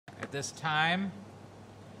At this time,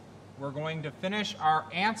 we're going to finish our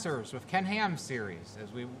Answers with Ken Ham series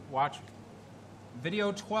as we watch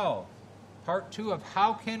video 12, part 2 of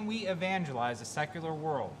How Can We Evangelize a Secular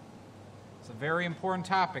World? It's a very important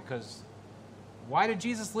topic because why did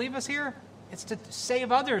Jesus leave us here? It's to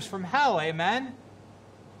save others from hell, amen?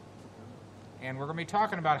 And we're going to be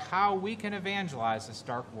talking about how we can evangelize this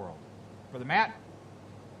dark world. Brother Matt?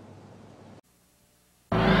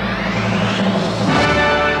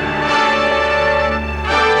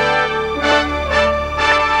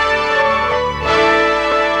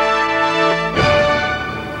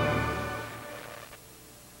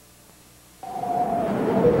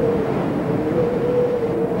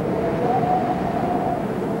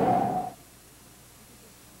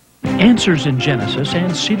 Answers in Genesis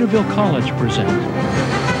and Cedarville College present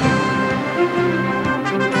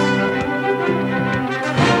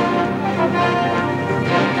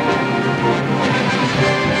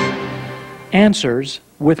Answers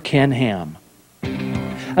with Ken Ham,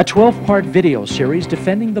 a 12-part video series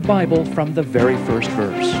defending the Bible from the very first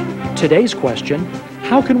verse. Today's question,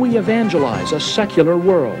 how can we evangelize a secular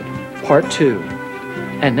world? Part 2.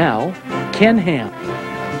 And now, Ken Ham.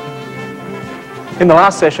 In the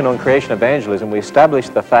last session on creation evangelism, we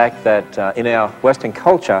established the fact that in our Western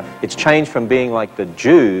culture, it's changed from being like the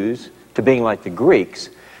Jews to being like the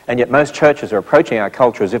Greeks, and yet most churches are approaching our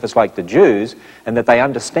culture as if it's like the Jews, and that they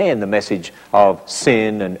understand the message of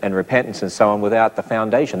sin and repentance and so on without the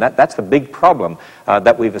foundation. That's the big problem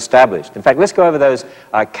that we've established. In fact, let's go over those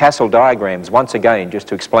castle diagrams once again just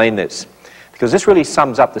to explain this, because this really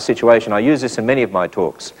sums up the situation. I use this in many of my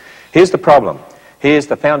talks. Here's the problem. Here's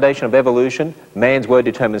the foundation of evolution. Man's word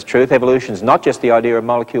determines truth. Evolution is not just the idea of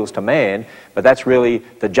molecules to man, but that's really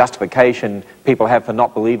the justification people have for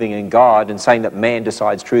not believing in God and saying that man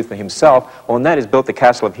decides truth for himself. On that is built the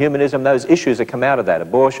castle of humanism. Those issues that come out of that: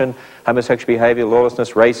 abortion, homosexual behavior,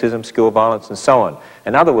 lawlessness, racism, school violence, and so on.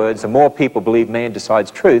 In other words, the more people believe man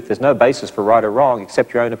decides truth, there's no basis for right or wrong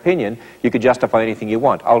except your own opinion. You could justify anything you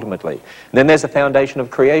want, ultimately. And then there's the foundation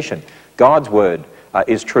of creation. God's word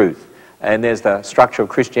is truth. And there's the structure of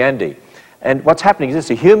Christianity. And what's happening is this: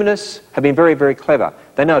 the humanists have been very, very clever.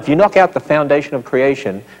 They know if you knock out the foundation of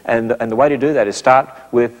creation, and the way to do that is start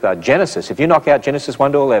with Genesis. If you knock out Genesis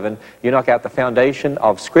 1 to 11, you knock out the foundation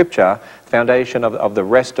of Scripture, foundation of the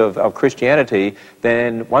rest of Christianity,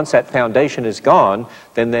 then once that foundation is gone,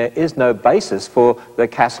 then there is no basis for the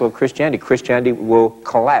castle of Christianity. Christianity will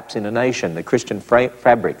collapse in a nation, the Christian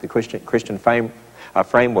fabric, the Christian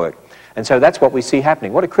framework. And so that's what we see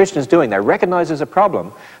happening. What are Christians doing? They recognize there's a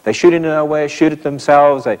problem. They shoot into nowhere, shoot at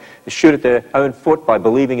themselves, they shoot at their own foot by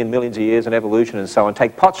believing in millions of years in evolution and so on,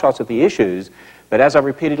 take pot shots at the issues. But as I've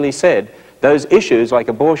repeatedly said, those issues like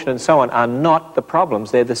abortion and so on are not the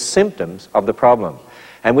problems. They're the symptoms of the problem.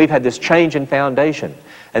 And we've had this change in foundation.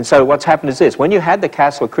 And so what's happened is this: when you had the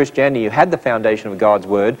castle of Christianity, you had the foundation of God's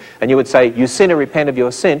word, and you would say, you sin and repent of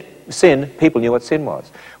your sin, people knew what sin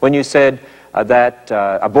was. When you said that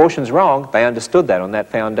abortion's wrong, they understood that on that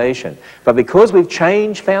foundation. But because we've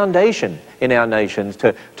changed foundation in our nations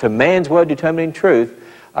to man's word determining truth,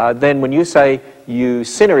 then when you say you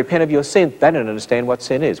sin or repent of your sin, they don't understand what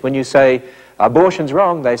sin is. When you say abortion's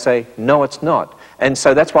wrong, they say, no, it's not. And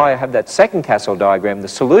so that's why I have that second castle diagram. The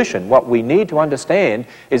solution, what we need to understand,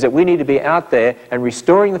 is that we need to be out there and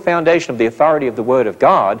restoring the foundation of the authority of the Word of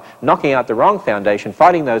God, knocking out the wrong foundation,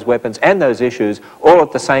 fighting those weapons and those issues all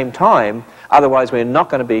at the same time. Otherwise, we're not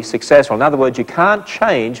going to be successful. In other words, you can't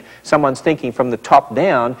change someone's thinking from the top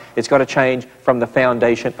down. It's got to change from the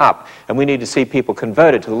foundation up. And we need to see people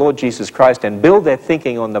converted to the Lord Jesus Christ and build their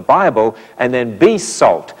thinking on the Bible and then be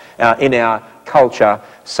salt in our culture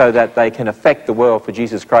so that they can affect the world for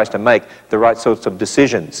Jesus Christ and make the right sorts of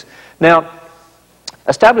decisions. Now,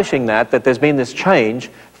 establishing that there's been this change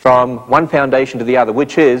from one foundation to the other,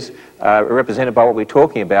 which is represented by what we're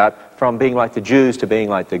talking about, from being like the Jews to being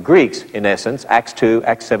like the Greeks, in essence, Acts 2,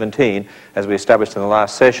 Acts 17, as we established in the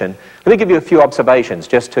last session. Let me give you a few observations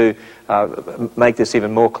just to make this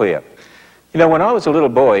even more clear. You know, when I was a little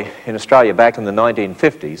boy in Australia back in the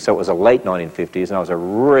 1950s, so it was a late 1950s, and I was a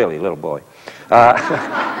really little boy,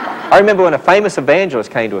 I remember when a famous evangelist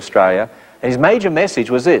came to Australia, and his major message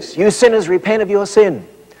was this: you sinners, repent of your sin.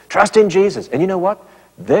 Trust in Jesus. And you know what?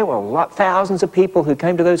 There were thousands of people who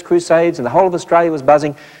came to those crusades, and the whole of Australia was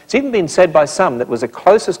buzzing. It's even been said by some that was the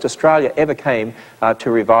closest Australia ever came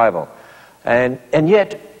to revival. And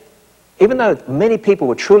yet, even though many people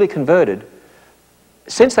were truly converted,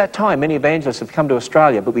 since that time, many evangelists have come to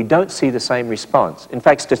Australia, but we don't see the same response. In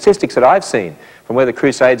fact, statistics that I've seen from where the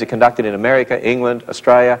crusades are conducted in America, England,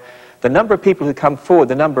 Australia, the number of people who come forward,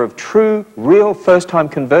 the number of true, real first-time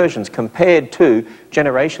conversions compared to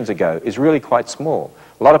generations ago is really quite small.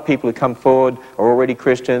 A lot of people who come forward are already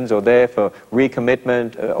Christians or there for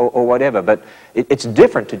recommitment or whatever, but it's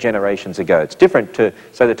different to generations ago. It's different to,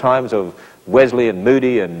 say, the times of Wesley and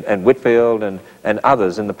Moody and Whitfield and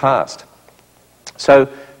others in the past. So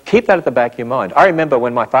keep that at the back of your mind. I remember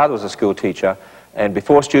when my father was a school teacher, and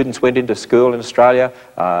before students went into school in Australia,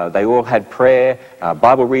 they all had prayer,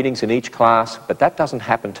 Bible readings in each class, but that doesn't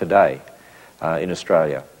happen today in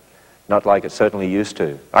Australia. Not like it certainly used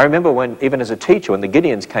to. I remember when, even as a teacher, when the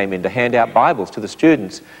Gideons came in to hand out Bibles to the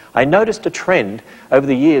students, I noticed a trend over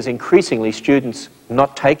the years, increasingly students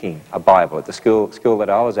not taking a Bible at the school that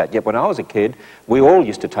I was at. Yet when I was a kid, we all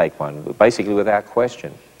used to take one, basically without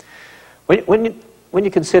question. When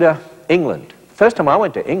you consider England, first time I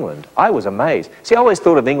went to England, I was amazed. See, I always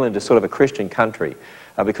thought of England as sort of a Christian country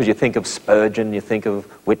because you think of Spurgeon, you think of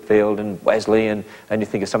Whitfield and Wesley, and you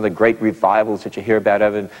think of some of the great revivals that you hear about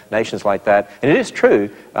over in nations like that. And it is true,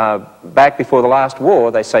 back before the last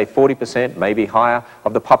war, they say 40%, maybe higher,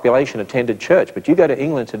 of the population attended church. But you go to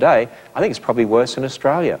England today, I think it's probably worse than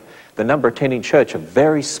Australia. The number attending church, a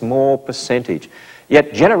very small percentage.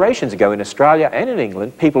 Yet generations ago in Australia and in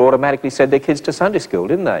England, people automatically sent their kids to Sunday school,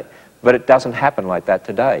 didn't they? But it doesn't happen like that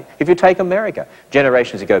today. If you take America,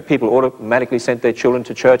 generations ago, people automatically sent their children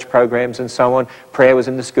to church programs and so on. Prayer was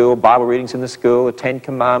in the school, Bible readings in the school, the 10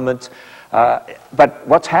 Commandments. But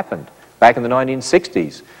what's happened? Back in the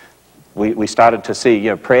 1960s, we started to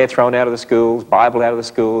see prayer thrown out of the schools, Bible out of the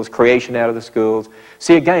schools, creation out of the schools.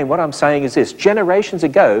 See, again, what I'm saying is this. Generations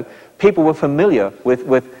ago, people were familiar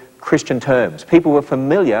with Christian terms. People were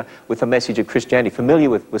familiar with the message of Christianity,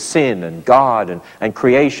 familiar with sin and God and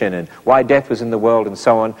creation and why death was in the world and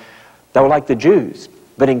so on. They were like the Jews,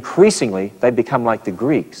 but increasingly they become like the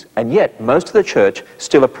Greeks. And yet most of the church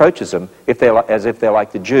still approaches them as if they're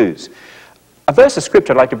like the Jews. A verse of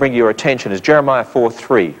scripture I'd like to bring to your attention is Jeremiah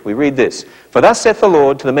 4:3. We read this: "For thus saith the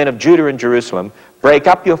Lord to the men of Judah and Jerusalem, break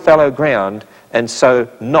up your fallow ground and sow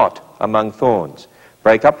not among thorns."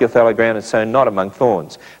 Break up your fallow ground and sow not among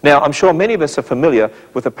thorns. Now, I'm sure many of us are familiar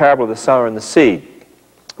with the parable of the sower and the seed.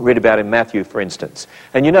 We read about in Matthew, for instance.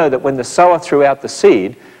 And you know that when the sower threw out the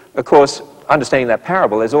seed, of course, understanding that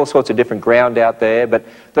parable, there's all sorts of different ground out there, but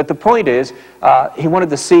the point is, he wanted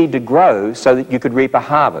the seed to grow so that you could reap a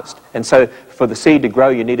harvest. And so for the seed to grow,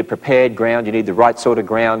 you needed prepared ground, you need the right sort of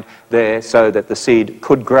ground there so that the seed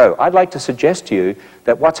could grow. I'd like to suggest to you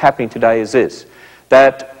that what's happening today is this,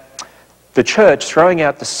 that the church throwing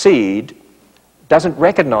out the seed doesn't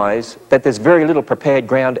recognize that there's very little prepared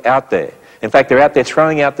ground out there. In fact, they're out there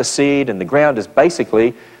throwing out the seed, and the ground is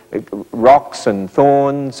basically rocks and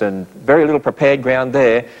thorns and very little prepared ground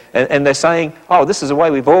there. And they're saying, oh, this is the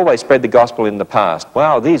way we've always spread the gospel in the past.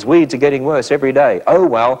 Wow, these weeds are getting worse every day. Oh,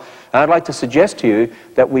 well, I'd like to suggest to you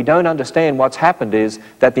that we don't understand what's happened is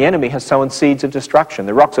that the enemy has sown seeds of destruction.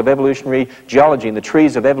 The rocks of evolutionary geology and the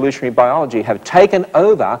trees of evolutionary biology have taken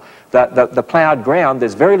over the plowed ground.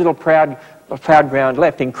 There's very little plowed ground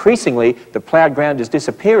left. Increasingly, the plowed ground is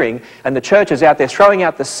disappearing, and the church is out there throwing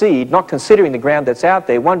out the seed, not considering the ground that's out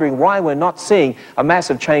there, wondering why we're not seeing a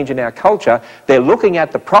massive change in our culture. They're looking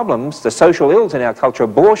at the problems, the social ills in our culture,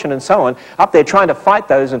 abortion and so on, up there trying to fight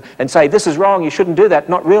those and say, this is wrong, you shouldn't do that,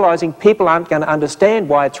 not realizing people aren't going to understand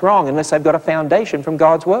why it's wrong unless they've got a foundation from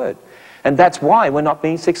God's Word. And that's why we're not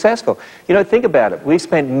being successful. You know, think about it. We've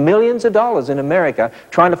spent millions of dollars in America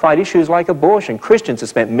trying to fight issues like abortion. Christians have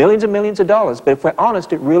spent millions and millions of dollars, but if we're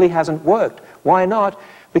honest, it really hasn't worked. Why not?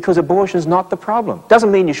 Because abortion is not the problem.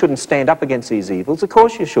 Doesn't mean you shouldn't stand up against these evils. Of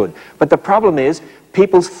course you should. But the problem is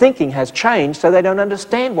people's thinking has changed so they don't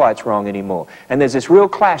understand why it's wrong anymore. And there's this real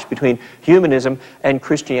clash between humanism and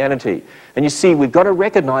Christianity. And you see, we've got to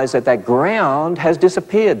recognize that that ground has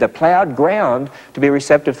disappeared, the plowed ground to be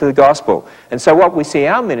receptive to the gospel. And so what we see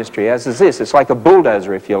our ministry as is this. It's like a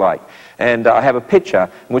bulldozer, if you like. And I have a picture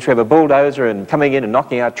in which we have a bulldozer and coming in and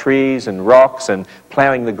knocking out trees and rocks and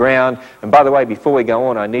plowing the ground. And by the way, before we go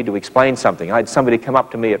on, I need to explain something. I had somebody come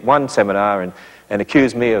up to me at one seminar and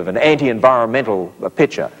accuse me of an anti-environmental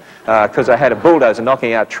picture because I had a bulldozer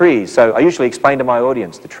knocking out trees. So I usually explain to my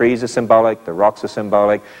audience, the trees are symbolic, the rocks are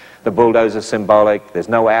symbolic, the bulldozer is symbolic, there's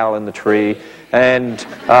no owl in the tree, and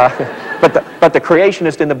but the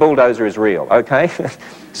creationist in the bulldozer is real, okay?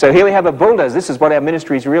 So here we have a bulldozer. This is what our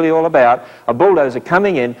ministry is really all about. A bulldozer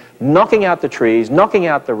coming in, knocking out the trees, knocking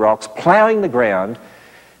out the rocks, plowing the ground.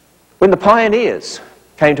 When the pioneers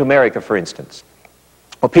came to America, for instance,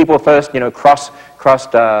 or people first,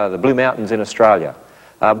 crossed the Blue Mountains in Australia,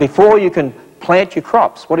 before you can plant your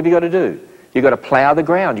crops, what have you got to do? You've got to plow the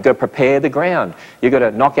ground. You've got to prepare the ground. You've got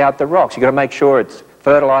to knock out the rocks. You've got to make sure it's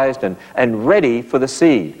fertilized and ready for the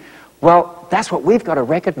seed. Well, that's what we've got to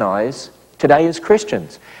recognize today as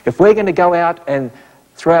Christians. If we're going to go out and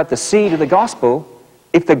throw out the seed of the gospel,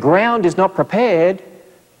 if the ground is not prepared,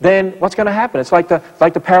 then what's going to happen? It's like the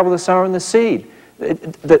parable of the sower and the seed.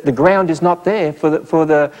 The ground is not there for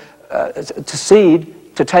the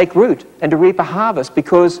seed to take root and to reap a harvest,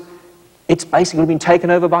 because it's basically been taken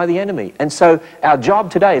over by the enemy. And so our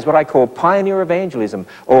job today is what I call pioneer evangelism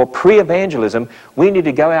or pre-evangelism. We need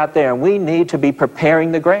to go out there and we need to be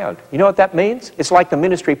preparing the ground. You know what that means? It's like the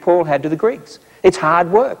ministry Paul had to the Greeks. It's hard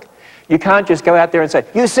work. You can't just go out there and say,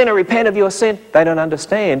 "You sinner, repent of your sin." They don't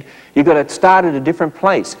understand. You've got to start at a different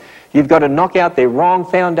place. You've got to knock out their wrong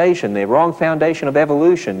foundation of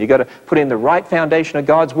evolution. You've got to put in the right foundation of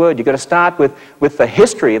God's Word. You've got to start with the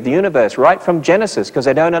history of the universe right from Genesis, because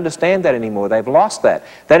they don't understand that anymore. They've lost that.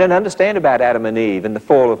 They don't understand about Adam and Eve and the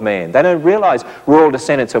fall of man. They don't realize we're all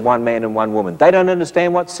descendants of one man and one woman. They don't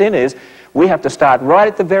understand what sin is. We have to start right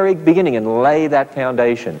at the very beginning and lay that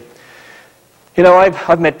foundation. You know,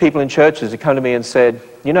 I've met people in churches who come to me and said,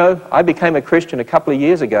 "You know, I became a Christian a couple of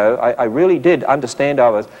years ago. I really did understand I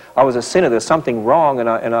was a sinner. There's something wrong,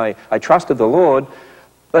 and I trusted the Lord.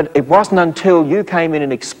 But it wasn't until you came in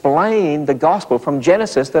and explained the gospel from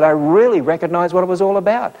Genesis that I really recognized what it was all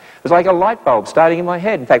about." It was like a light bulb starting in my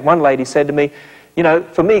head. In fact, one lady said to me, "You know,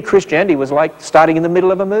 for me, Christianity was like starting in the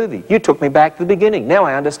middle of a movie. You took me back to the beginning. Now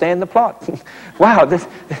I understand the plot." Wow,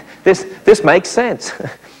 this makes sense.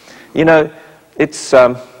 You know, it's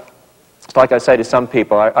like I say to some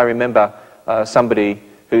people. I remember somebody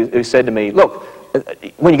who said to me, "Look,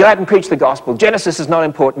 when you go out and preach the gospel, Genesis is not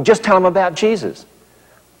important. Just tell them about Jesus."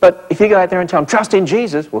 But if you go out there and tell them, "Trust in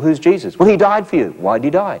Jesus," well, who's Jesus? Well, he died for you. Why did he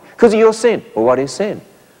die? Because of your sin. Well, what is sin?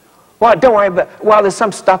 Well, don't worry about, well, there's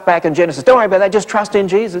some stuff back in Genesis. Don't worry about that. Just trust in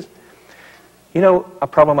Jesus. You know, a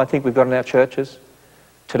problem I think we've got in our churches?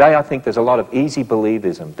 Today, I think there's a lot of easy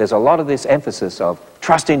believism. There's a lot of this emphasis of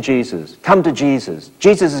trust in Jesus, come to Jesus.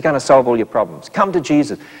 Jesus is going to solve all your problems. Come to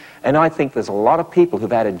Jesus. And I think there's a lot of people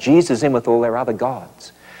who've added Jesus in with all their other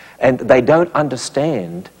gods. And they don't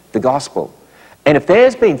understand the gospel. And if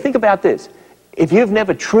there's been, think about this, if you've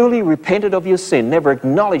never truly repented of your sin, never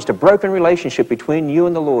acknowledged a broken relationship between you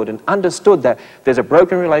and the Lord, and understood that there's a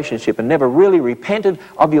broken relationship, and never really repented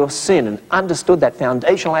of your sin and understood that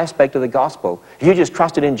foundational aspect of the gospel, if you just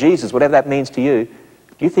trusted in Jesus, whatever that means to you,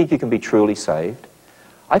 do you think you can be truly saved?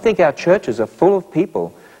 I think our churches are full of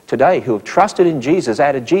people today who have trusted in Jesus,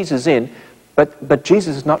 added Jesus in, but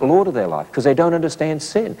Jesus is not Lord of their life because they don't understand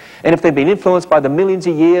sin. And if they've been influenced by the millions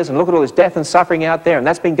of years, and look at all this death and suffering out there, and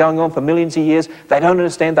that's been going on for millions of years, they don't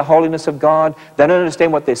understand the holiness of God, they don't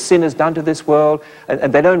understand what their sin has done to this world,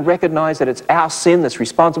 and they don't recognize that it's our sin that's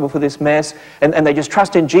responsible for this mess, and they just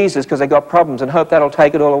trust in Jesus because they've got problems and hope that'll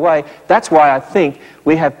take it all away. That's why I think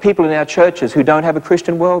we have people in our churches who don't have a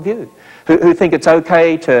Christian worldview, who think it's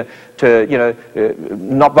okay to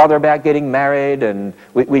not bother about getting married. And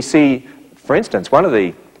we see, for instance, one of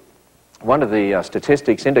the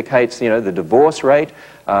statistics indicates, the divorce rate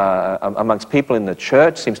amongst people in the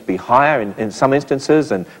church seems to be higher in some instances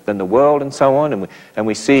than the world, and so on. And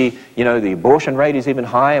we see, the abortion rate is even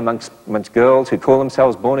higher amongst girls who call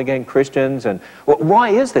themselves born-again Christians. And well, why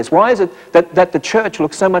is this? Why is it that the church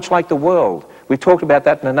looks so much like the world? We've talked about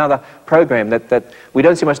that in another program, that we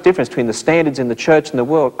don't see much difference between the standards in the church and the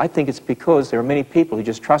world. I think it's because there are many people who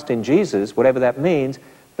just trust in Jesus, whatever that means,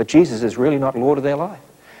 but Jesus is really not Lord of their life.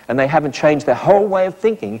 And they haven't changed their whole way of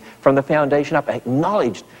thinking from the foundation up,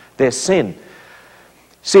 acknowledged their sin.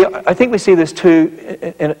 See, I think we see this too,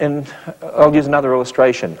 and I'll use another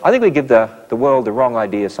illustration. I think we give the world the wrong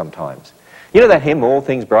idea sometimes. You know that hymn, "All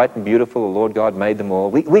things bright and beautiful, the Lord God made them all"?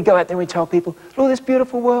 We go out there and we tell people, "Look at this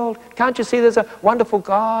beautiful world. Can't you see there's a wonderful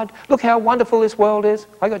God? Look how wonderful this world is."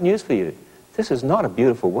 I got news for you. This is not a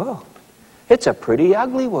beautiful world. It's a pretty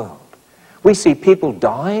ugly world. We see people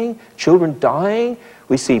dying, children dying.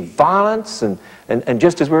 We see violence, and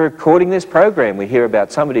just as we're recording this program, we hear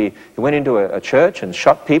about somebody who went into a church and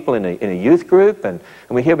shot people in a youth group, and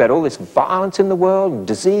we hear about all this violence in the world, and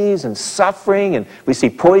disease and suffering, and we see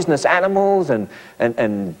poisonous animals,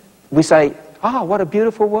 and we say, "Oh, what a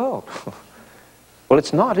beautiful world." Well,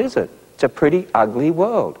 it's not, is it? It's a pretty ugly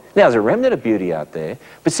world. Now, there's a remnant of beauty out there,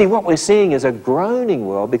 but see, what we're seeing is a groaning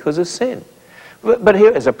world because of sin. But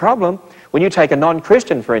here is a problem. When you take a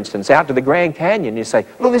non-Christian, for instance, out to the Grand Canyon, you say,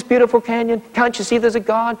 "Look, this beautiful canyon. Can't you see there's a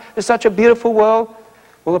God? There's such a beautiful world."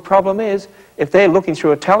 Well, the problem is, if they're looking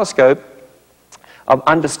through a telescope of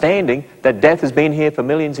understanding that death has been here for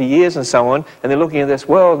millions of years and so on, and they're looking at this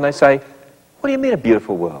world and they say, "What do you mean a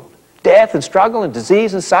beautiful world? death and struggle and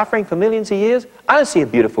disease and suffering for millions of years? I don't see a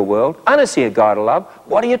beautiful world. I don't see a God of love.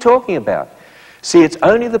 What are you talking about? See, it's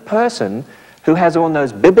only the person who has on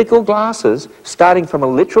those biblical glasses, starting from a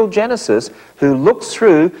literal Genesis, who looks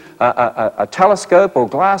through a telescope or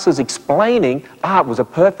glasses explaining, it was a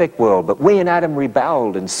perfect world, but we and Adam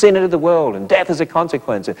rebelled, and sin entered the world, and death is a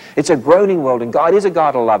consequence. It's a groaning world, and God is a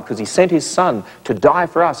God of love because he sent his Son to die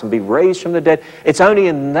for us and be raised from the dead. It's only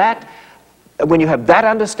in that, when you have that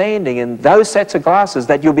understanding and those sets of glasses,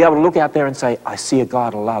 that you'll be able to look out there and say, I see a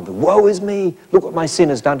God of love. Woe is me. Look what my sin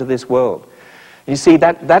has done to this world. You see,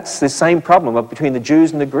 that's the same problem between the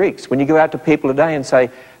Jews and the Greeks. When you go out to people today and say,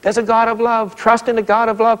 there's a God of love, trust in a God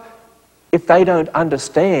of love, if they don't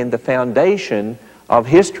understand the foundation of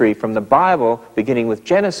history from the Bible, beginning with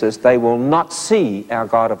Genesis, they will not see our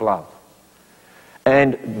God of love.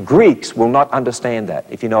 And Greeks will not understand that,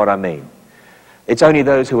 if you know what I mean. It's only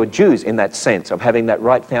those who are Jews in that sense of having that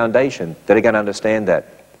right foundation that are going to understand that.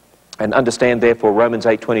 And understand, therefore, Romans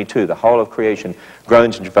 8:22, the whole of creation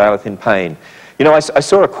groans and travaileth in pain. You know, I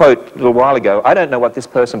saw a quote a little while ago. I don't know what this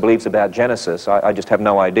person believes about Genesis. I just have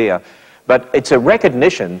no idea. But it's a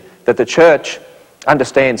recognition that the church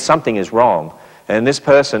understands something is wrong. And this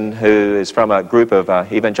person, who is from a group of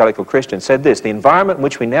evangelical Christians, said this: the environment in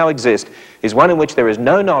which we now exist is one in which there is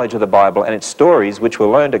no knowledge of the Bible and its stories which were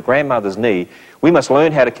learned at grandmother's knee. We must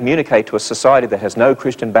learn how to communicate to a society that has no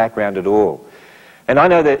Christian background at all. And I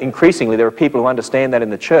know that increasingly there are people who understand that in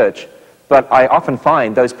the church, but I often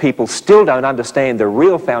find those people still don't understand the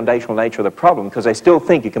real foundational nature of the problem, because they still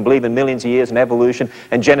think you can believe in millions of years and evolution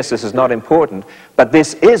and Genesis is not important. But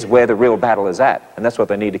this is where the real battle is at, and that's what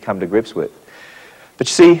they need to come to grips with. But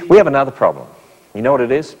you see, we have another problem. You know what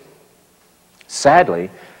it is? Sadly,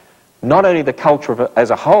 not only the culture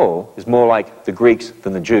as a whole is more like the Greeks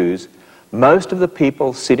than the Jews, most of the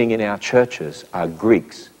people sitting in our churches are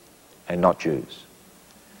Greeks and not Jews.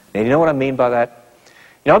 Now, you know what I mean by that?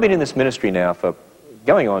 You know, I've been in this ministry now for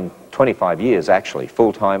going on 25 years, actually,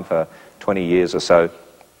 full-time for 20 years or so.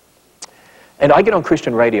 And I get on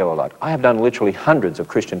Christian radio a lot. I have done literally hundreds of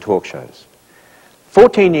Christian talk shows.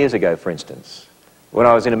 14 years ago, for instance, when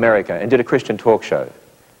I was in America and did a Christian talk show,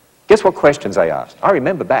 guess what questions they asked? I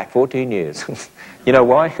remember back 14 years. You know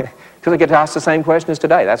why? Because I get asked the same questions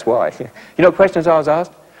today, that's why. You know what questions I was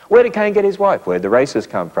asked? Where did Cain get his wife? Where did the races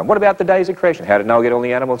come from? What about the days of creation? How did Noah get all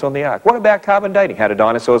the animals on the ark? What about carbon dating? How do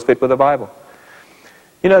dinosaurs fit with the Bible?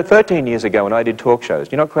 You know, 13 years ago when I did talk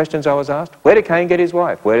shows, you know what questions I was asked? Where did Cain get his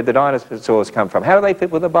wife? Where did the dinosaurs come from? How do they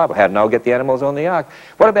fit with the Bible? How did Noah get the animals on the ark?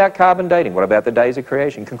 What about carbon dating? What about the days of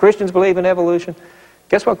creation? Can Christians believe in evolution?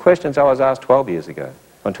 Guess what questions I was asked 12 years ago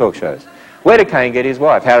on talk shows? Where did Cain get his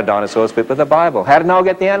wife? How did dinosaurs fit with the Bible? How did Noah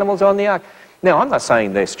get the animals on the ark? Now, I'm not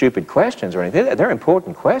saying they're stupid questions or anything. They're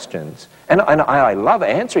important questions. And I love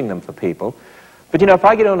answering them for people. But, you know, if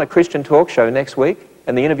I get on a Christian talk show next week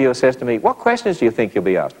and the interviewer says to me, what questions do you think you'll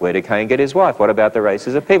be asked? Where did Cain get his wife? What about the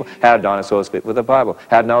races of people? How did dinosaurs fit with the Bible?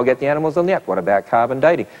 How did Noah get the animals on the ark? What about carbon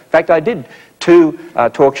dating? In fact, I did 2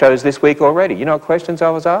 talk shows this week already. You know what questions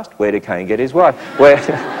I was asked? Where did Cain get his wife? But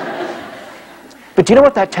do you know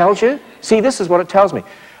what that tells you? See, this is what it tells me.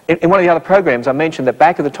 In one of the other programs, I mentioned that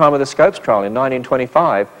back at the time of the Scopes trial in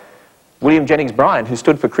 1925, William Jennings Bryan, who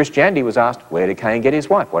stood for Christianity, was asked, where did Cain get his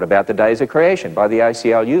wife? What about the days of creation? By the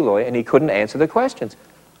ACLU lawyer, and he couldn't answer the questions.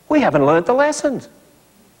 We haven't learnt the lessons.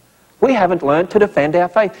 We haven't learnt to defend our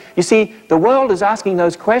faith. You see, the world is asking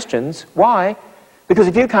those questions. Why? Because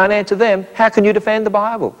if you can't answer them, how can you defend the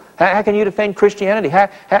Bible? How can you defend Christianity?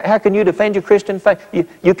 How can you defend your Christian faith?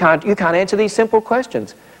 You can't answer these simple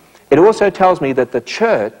questions. It also tells me that the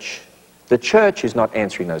church is not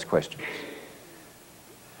answering those questions.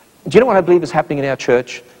 Do you know what I believe is happening in our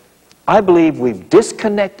church? I believe we've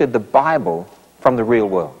disconnected the Bible from the real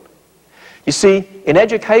world. You see, in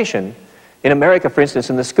education, in America, for instance,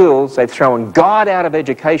 in the schools, they've thrown God out of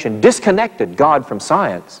education, disconnected God from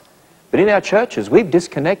science. But in our churches, we've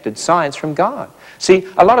disconnected science from God. See,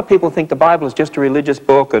 a lot of people think the Bible is just a religious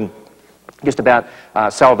book and just about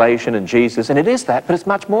salvation and Jesus, and it is that, but it's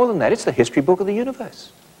much more than that. It's the history book of the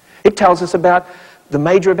universe. It tells us about the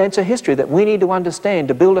major events of history that we need to understand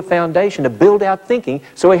to build a foundation, to build our thinking,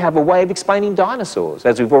 so we have a way of explaining dinosaurs,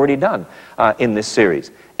 as we've already done in this series.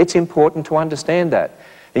 It's important to understand that.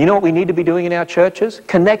 And you know what we need to be doing in our churches?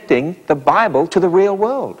 Connecting the Bible to the real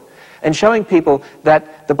world and showing people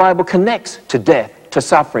that the Bible connects to death, to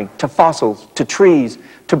suffering, to fossils, to trees,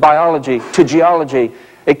 to biology, to geology.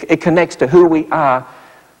 It connects to who we are.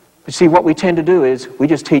 But see, what we tend to do is we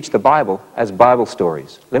just teach the Bible as Bible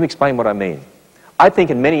stories. Let me explain what I mean. I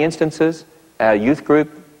think in many instances, our youth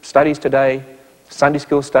group studies today, Sunday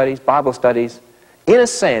school studies, Bible studies, in a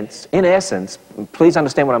sense, in essence, please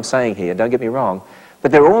understand what I'm saying here, don't get me wrong,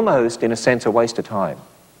 but they're almost, in a sense, a waste of time.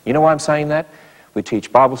 You know why I'm saying that? We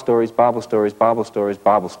teach Bible stories, Bible stories, Bible stories,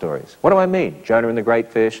 Bible stories. What do I mean? Jonah and the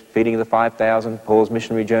great fish, feeding of the 5,000, Paul's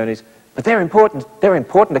missionary journeys. But they're important. They're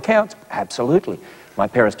important accounts. Absolutely. My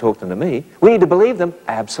parents taught them to me. We need to believe them.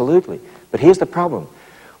 Absolutely. But here's the problem.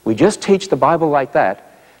 We just teach the Bible like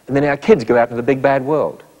that, and then our kids go out into the big bad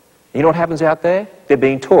world. And you know what happens out there? They're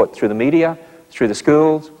being taught through the media, through the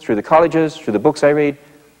schools, through the colleges, through the books they read.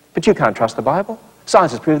 But you can't trust the Bible.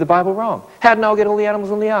 Science has proved the Bible wrong. How did Noah get all the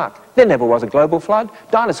animals on the ark? There never was a global flood.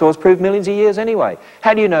 Dinosaurs proved millions of years anyway.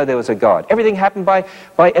 How do you know there was a God? Everything happened by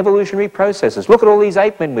evolutionary processes. Look at all these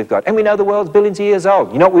ape men we've got. And we know the world's billions of years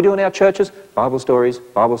old. You know what we do in our churches? Bible stories,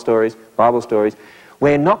 Bible stories, Bible stories.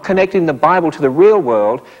 We're not connecting the Bible to the real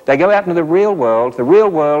world. They go out into the real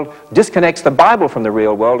world disconnects the Bible from the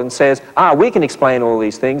real world and says, we can explain all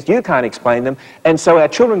these things, you can't explain them. And so our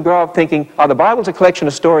children grow up thinking, the Bible's a collection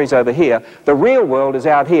of stories over here, the real world is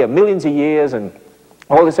out here, millions of years and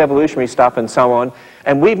all this evolutionary stuff and so on,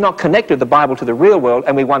 and we've not connected the Bible to the real world,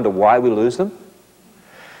 and we wonder why we lose them.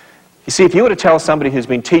 You see, if you were to tell somebody who's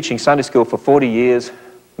been teaching Sunday school for 40 years,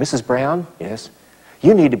 Mrs. Brown, yes,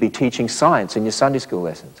 you need to be teaching science in your Sunday school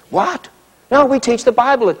lessons. What? No, we teach the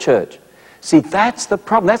Bible at church. See, that's the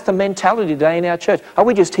problem. That's the mentality today in our church.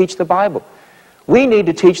 We just teach the Bible. We need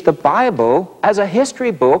to teach the Bible as a history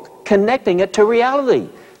book, connecting it to reality.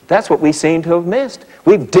 That's what we seem to have missed.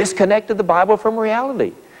 We've disconnected the Bible from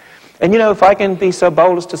reality. And you know, if I can be so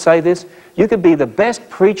bold as to say this, you could be the best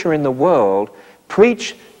preacher in the world,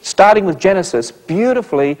 preach starting with Genesis,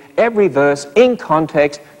 beautifully, every verse, in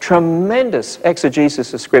context, tremendous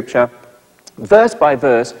exegesis of Scripture, verse by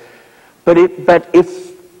verse, but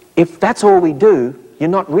if that's all we do, you're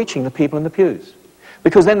not reaching the people in the pews.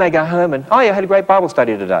 Because then they go home and, I had a great Bible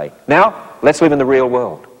study today. Now, let's live in the real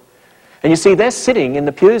world. And you see, they're sitting in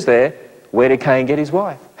the pews there, where did Cain get his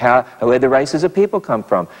wife? Where the races of people come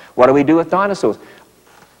from? What do we do with dinosaurs?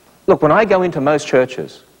 Look, when I go into most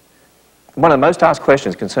churches, one of the most asked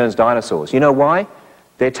questions concerns dinosaurs. You know why?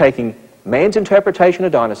 They're taking man's interpretation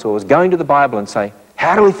of dinosaurs, going to the Bible and say,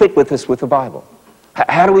 how do we fit with this with the Bible?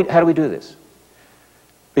 How do we do this?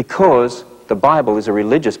 Because the Bible is a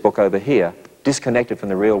religious book over here, disconnected from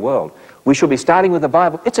the real world. We should be starting with the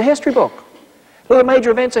Bible. It's a history book. Look at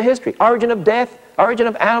major events of history. Origin of death, origin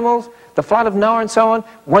of animals, the flood of Noah and so on.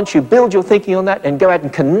 Once you build your thinking on that and go out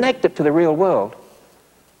and connect it to the real world,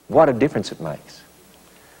 what a difference it makes.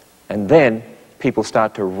 And then people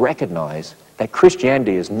start to recognize that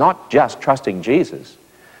Christianity is not just trusting Jesus,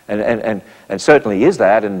 and certainly is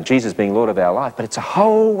that, and Jesus being Lord of our life, but it's a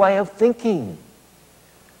whole way of thinking.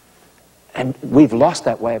 And we've lost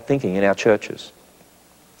that way of thinking in our churches.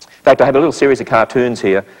 In fact, I have a little series of cartoons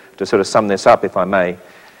here to sort of sum this up, if I may.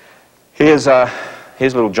 Here's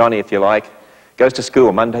little Johnny, if you like, goes to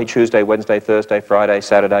school Monday, Tuesday, Wednesday, Thursday, Friday,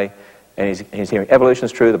 Saturday, and he's hearing,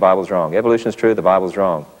 evolution's true, the Bible's wrong. Evolution's true, the Bible's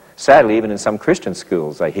wrong. Sadly, even in some Christian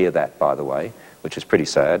schools, they hear that, by the way, which is pretty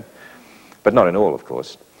sad. But not in all, of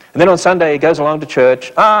course. And then on Sunday, he goes along to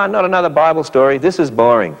church. Not another Bible story. This is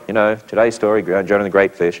boring. You know, today's story, Jonah and the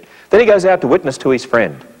great fish. Then he goes out to witness to his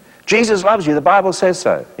friend. Jesus loves you. The Bible says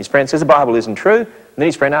so. His friend says the Bible isn't true. And then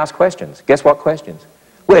his friend asks questions. Guess what questions?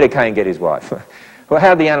 Where did Cain get his wife? Well, how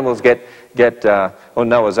did the animals get on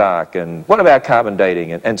Noah's Ark? And what about carbon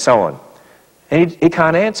dating? And so on. And he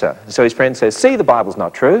can't answer. So his friend says, see, the Bible's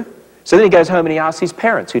not true. So then he goes home and he asks his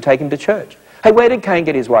parents who take him to church. Hey, where did Cain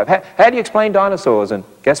get his wife? How do you explain dinosaurs? And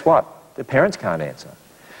guess what? The parents can't answer.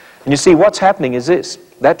 And you see, what's happening is this.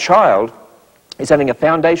 That child is having a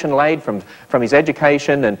foundation laid from his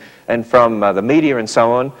education and from the media and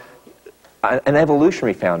so on, an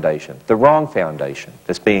evolutionary foundation, the wrong foundation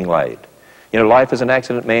that's being laid. You know, life is an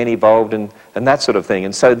accident, man evolved, and that sort of thing.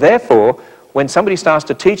 And so therefore, when somebody starts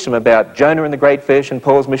to teach them about Jonah and the great fish and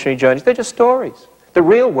Paul's missionary journeys, they're just stories. The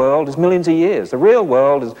real world is millions of years. The real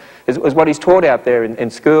world is what he's taught out there in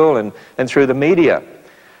school and through the media.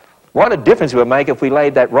 What a difference it would make if we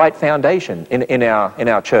laid that right foundation in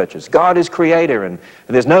our churches. God is creator and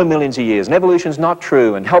there's no millions of years and evolution's not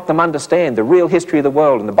true, and help them understand the real history of the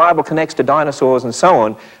world, and the Bible connects to dinosaurs and so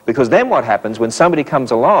on, because then what happens when somebody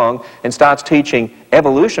comes along and starts teaching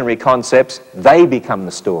evolutionary concepts, they become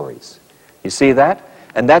the stories. You see that?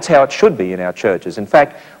 And that's how it should be in our churches. In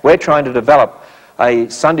fact, we're trying to develop a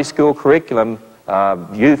Sunday school curriculum,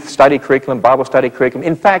 youth study curriculum, Bible study curriculum.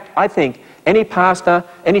 In fact, I think any pastor,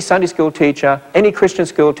 any Sunday school teacher, any Christian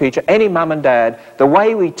school teacher, any mum and dad, the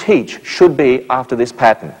way we teach should be after this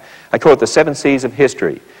pattern. I call it the 7 C's of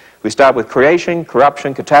history. We start with creation,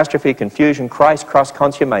 corruption, catastrophe, confusion, Christ, cross,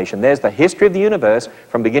 consummation. There's the history of the universe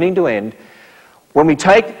from beginning to end. When we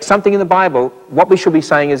take something in the Bible, what we should be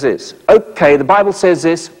saying is this. Okay, the Bible says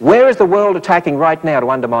this. Where is the world attacking right now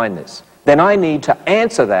to undermine this? Then I need to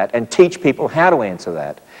answer that and teach people how to answer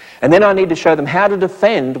that. And then I need to show them how to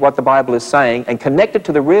defend what the Bible is saying and connect it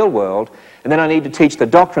to the real world. And then I need to teach the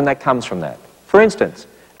doctrine that comes from that. For instance,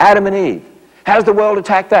 Adam and Eve. How does the world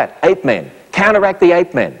attack that? Ape men. Counteract the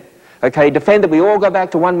ape men. Okay, defend that we all go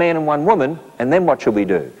back to one man and one woman, and then what should we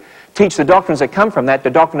do? Teach the doctrines that come from that, the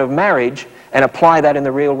doctrine of marriage, and apply that in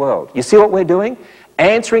the real world. You see what we're doing?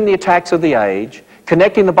 Answering the attacks of the age,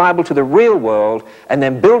 connecting the Bible to the real world, and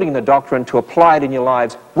then building the doctrine to apply it in your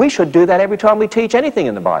lives. We should do that every time we teach anything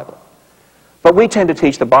in the Bible. But we tend to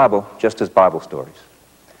teach the Bible just as Bible stories.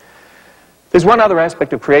 There's one other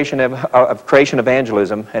aspect of creation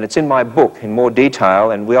evangelism, and it's in my book in more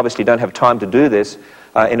detail, and we obviously don't have time to do this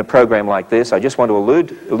in a program like this. I just want to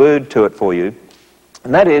allude to it for you,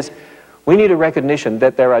 and that is we need a recognition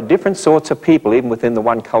that there are different sorts of people even within the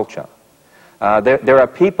one culture. There are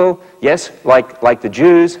people, yes, like the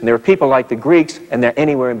Jews, and there are people like the Greeks, and they're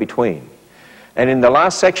anywhere in between. And in the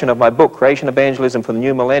last section of my book, Creation Evangelism for the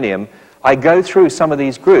New Millennium, I go through some of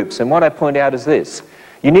these groups, and what I point out is this.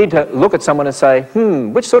 You need to look at someone and say,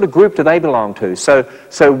 which sort of group do they belong to? So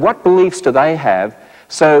what beliefs do they have?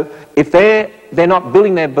 So if they're not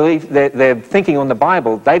building their belief, their thinking on the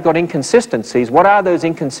Bible, they've got inconsistencies. What are those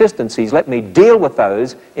inconsistencies? Let me deal with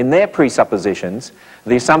those in their presuppositions,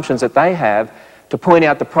 the assumptions that they have, to point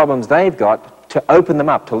out the problems they've got, to open them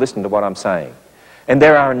up to listen to what I'm saying. And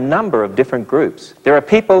there are a number of different groups. There are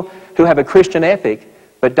people who have a Christian ethic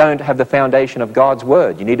but don't have the foundation of God's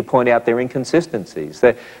Word. You need to point out their inconsistencies.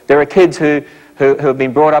 There are kids who have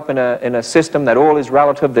been brought up in a system that all is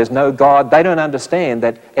relative, there's no God. They don't understand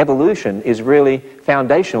that evolution is really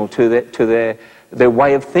foundational to their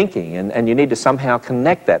way of thinking, and you need to somehow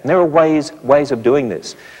connect that. And there are ways of doing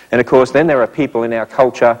this. And of course, then there are people in our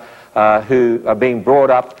culture who are being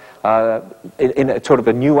brought up in a sort of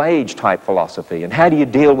a New Age type philosophy. And how do you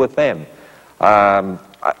deal with them?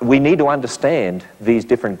 We need to understand these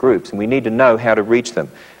different groups, and we need to know how to reach them.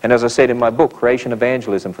 And as I said in my book, Creation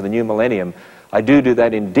Evangelism for the New Millennium, I do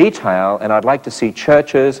that in detail, and I'd like to see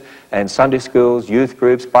churches and Sunday schools, youth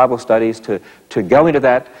groups, Bible studies to go into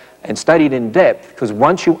that and study it in depth, because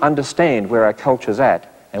once you understand where our culture's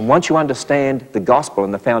at, and once you understand the gospel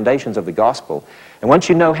and the foundations of the gospel, and once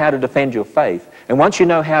you know how to defend your faith, and once you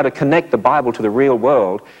know how to connect the Bible to the real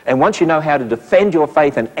world, and once you know how to defend your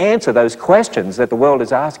faith and answer those questions that the world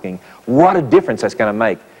is asking, what a difference that's going to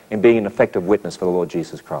make in being an effective witness for the Lord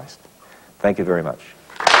Jesus Christ. Thank you very much.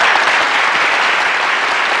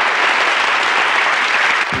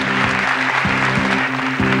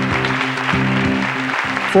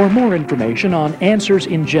 For more information on Answers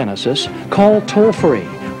in Genesis, call toll-free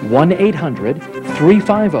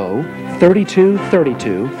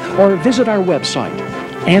 1-800-350-3232 or visit our website,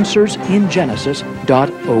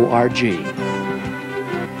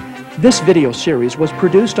 answersingenesis.org. This video series was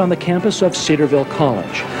produced on the campus of Cedarville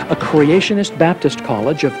College, a creationist Baptist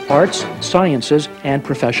college of arts, sciences, and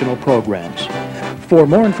professional programs. For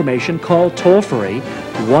more information, call toll-free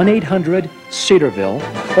 1-800-CEDARVILLE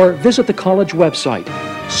or visit the college website,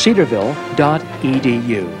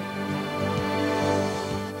 cedarville.edu.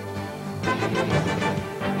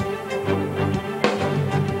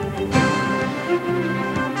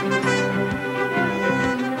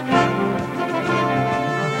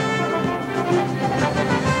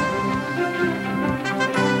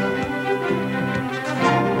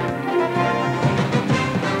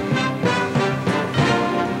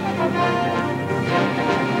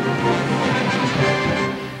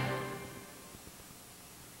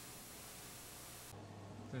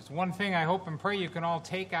 One thing I hope and pray you can all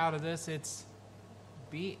take out of this, it's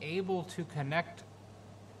be able to connect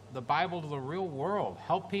the Bible to the real world.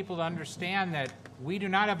 Help people to understand that we do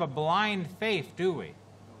not have a blind faith, do we?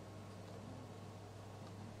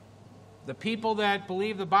 The people that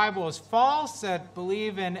believe the Bible is false, that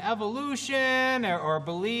believe in evolution or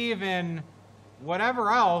believe in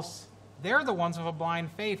whatever else, they're the ones with a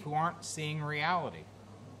blind faith who aren't seeing reality.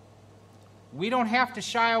 We don't have to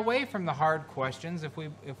shy away from the hard questions if we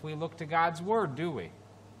look to God's Word, do we?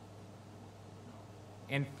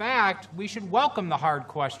 In fact, we should welcome the hard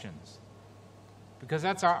questions because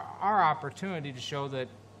that's our opportunity to show that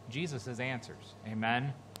Jesus has answers.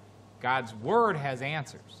 Amen? God's Word has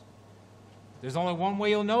answers. There's only one way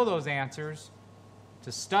you'll know those answers,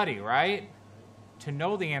 to study, right? To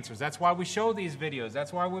know the answers. That's why we show these videos.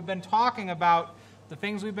 That's why we've been talking about the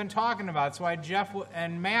things we've been talking about. That's why Jeff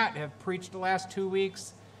and Matt have preached the last 2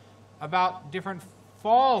 weeks about different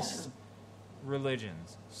false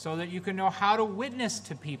religions so that you can know how to witness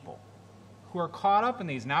to people who are caught up in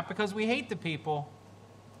these, not because we hate the people,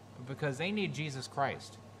 but because they need Jesus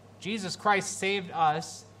Christ. Jesus Christ saved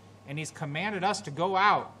us, and he's commanded us to go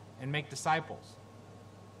out and make disciples.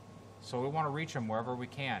 So we want to reach them wherever we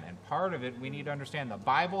can. And part of it, we need to understand the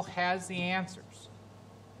Bible has the answers.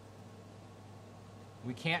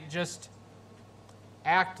 We can't just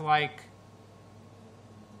act like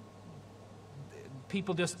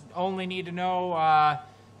people just only need to know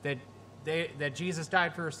that Jesus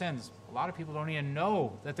died for their sins. A lot of people don't even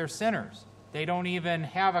know that they're sinners. They don't even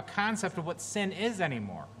have a concept of what sin is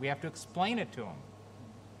anymore. We have to explain it to them.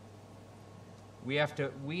 We have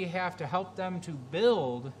to help them to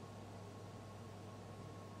build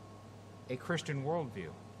a Christian worldview.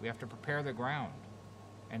 We have to prepare the ground.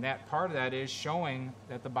 And that part of that is showing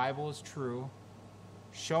that the Bible is true,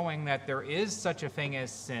 showing that there is such a thing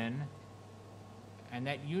as sin, and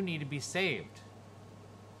that you need to be saved.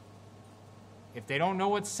 If they don't know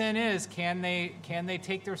what sin is, can they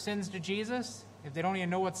take their sins to Jesus? If they don't even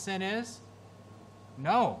know what sin is?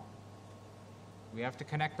 No. We have to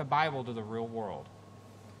connect the Bible to the real world.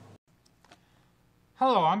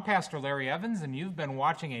 Hello, I'm Pastor Larry Evans, and you've been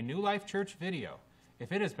watching a New Life Church video.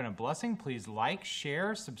 If it has been a blessing, please like,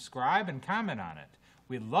 share, subscribe, and comment on it.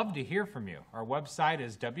 We'd love to hear from you. Our website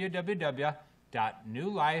is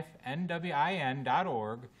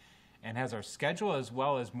www.newlifenwin.org and has our schedule as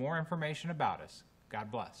well as more information about us. God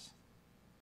bless.